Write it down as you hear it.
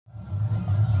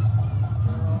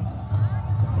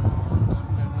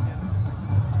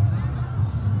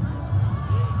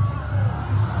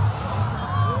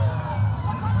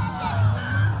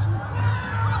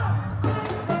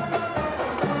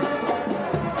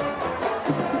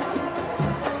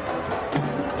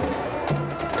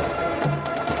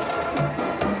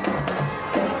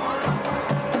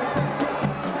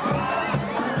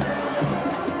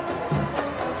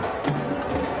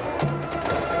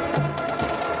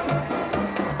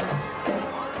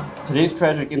Today's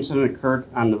tragic incident occurred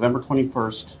on November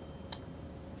 21st,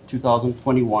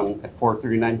 2021 at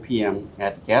 4:39 p.m.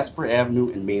 at Gasper Avenue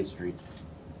and Main Street.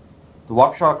 The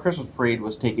Waukesha Christmas Parade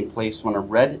was taking place when a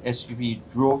red SUV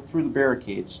drove through the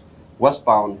barricades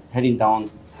westbound heading down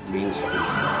Main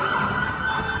Street.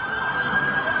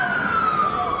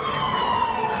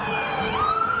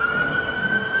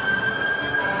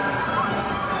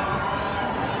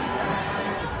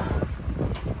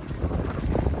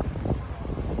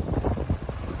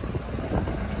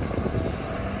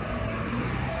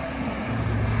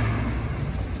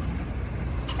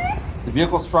 The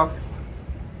vehicle struck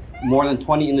more than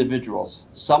 20 individuals.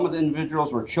 Some of the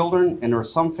individuals were children, and there were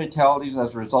some fatalities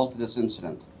as a result of this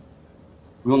incident.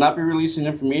 We will not be releasing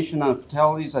information on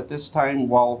fatalities at this time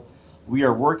while we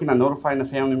are working on notifying the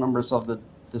family members of the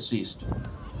deceased.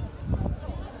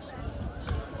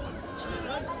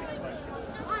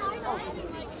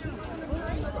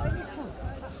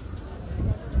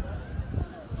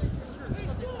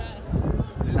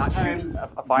 Not shooting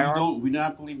a firearm? We do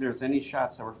not believe there's any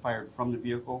shots that were fired from the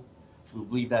vehicle. We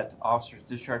believe that officers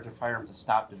discharged their firearm to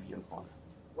stop the vehicle.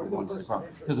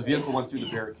 Because the vehicle went through the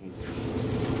barricade.